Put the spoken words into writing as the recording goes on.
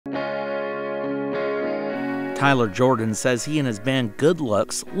Tyler Jordan says he and his band Good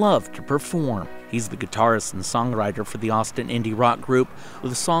Looks love to perform. He's the guitarist and songwriter for the Austin indie rock group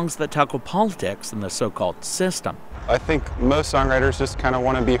with songs that tackle politics and the so-called system. I think most songwriters just kind of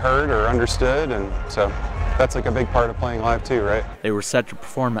want to be heard or understood, and so that's like a big part of playing live too, right? They were set to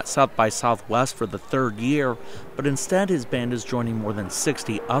perform at South by Southwest for the third year, but instead his band is joining more than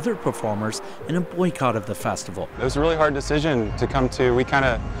 60 other performers in a boycott of the festival. It was a really hard decision to come to. We kind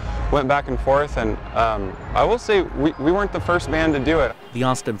of went back and forth, and I will say we weren't the first band to do it. The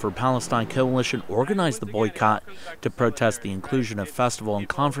Austin for Palestine Coalition organized the boycott to protest the inclusion of festival and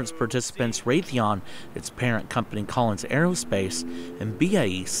conference participants Raytheon, its parent company Collins Aerospace, and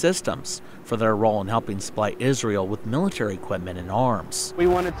BAE Systems for their role in helping supply Israel with military equipment and arms. We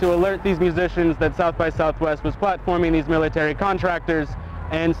wanted to alert these musicians that South by Southwest was platforming these military contractors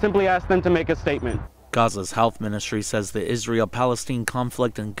and simply ask them to make a statement. Gaza's health ministry says the Israel-Palestine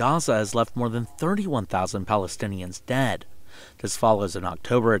conflict in Gaza has left more than 31,000 Palestinians dead. This follows an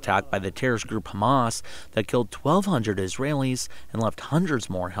October attack by the terrorist group Hamas that killed 1,200 Israelis and left hundreds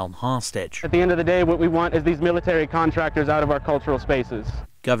more held hostage. At the end of the day, what we want is these military contractors out of our cultural spaces.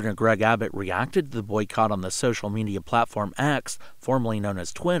 Governor Greg Abbott reacted to the boycott on the social media platform X, formerly known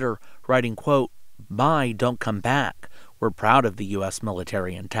as Twitter, writing, quote, "Bye, don't come back. We're proud of the U.S.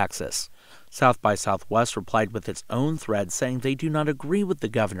 military in Texas." South by Southwest replied with its own thread saying they do not agree with the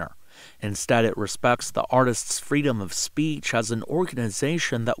governor. Instead, it respects the artist's freedom of speech as an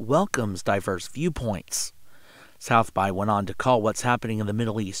organization that welcomes diverse viewpoints. South by went on to call what's happening in the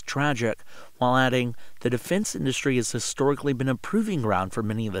Middle East tragic, while adding, the defense industry has historically been a proving ground for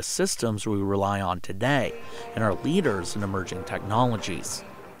many of the systems we rely on today and are leaders in emerging technologies.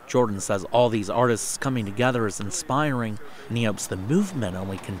 Jordan says all these artists coming together is inspiring, and he hopes the movement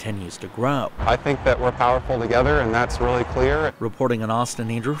only continues to grow. I think that we're powerful together, and that's really clear. Reporting in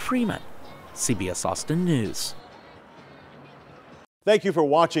Austin, Andrew Freeman, CBS Austin News. Thank you for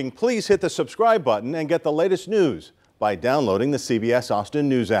watching. Please hit the subscribe button and get the latest news by downloading the CBS Austin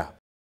News app.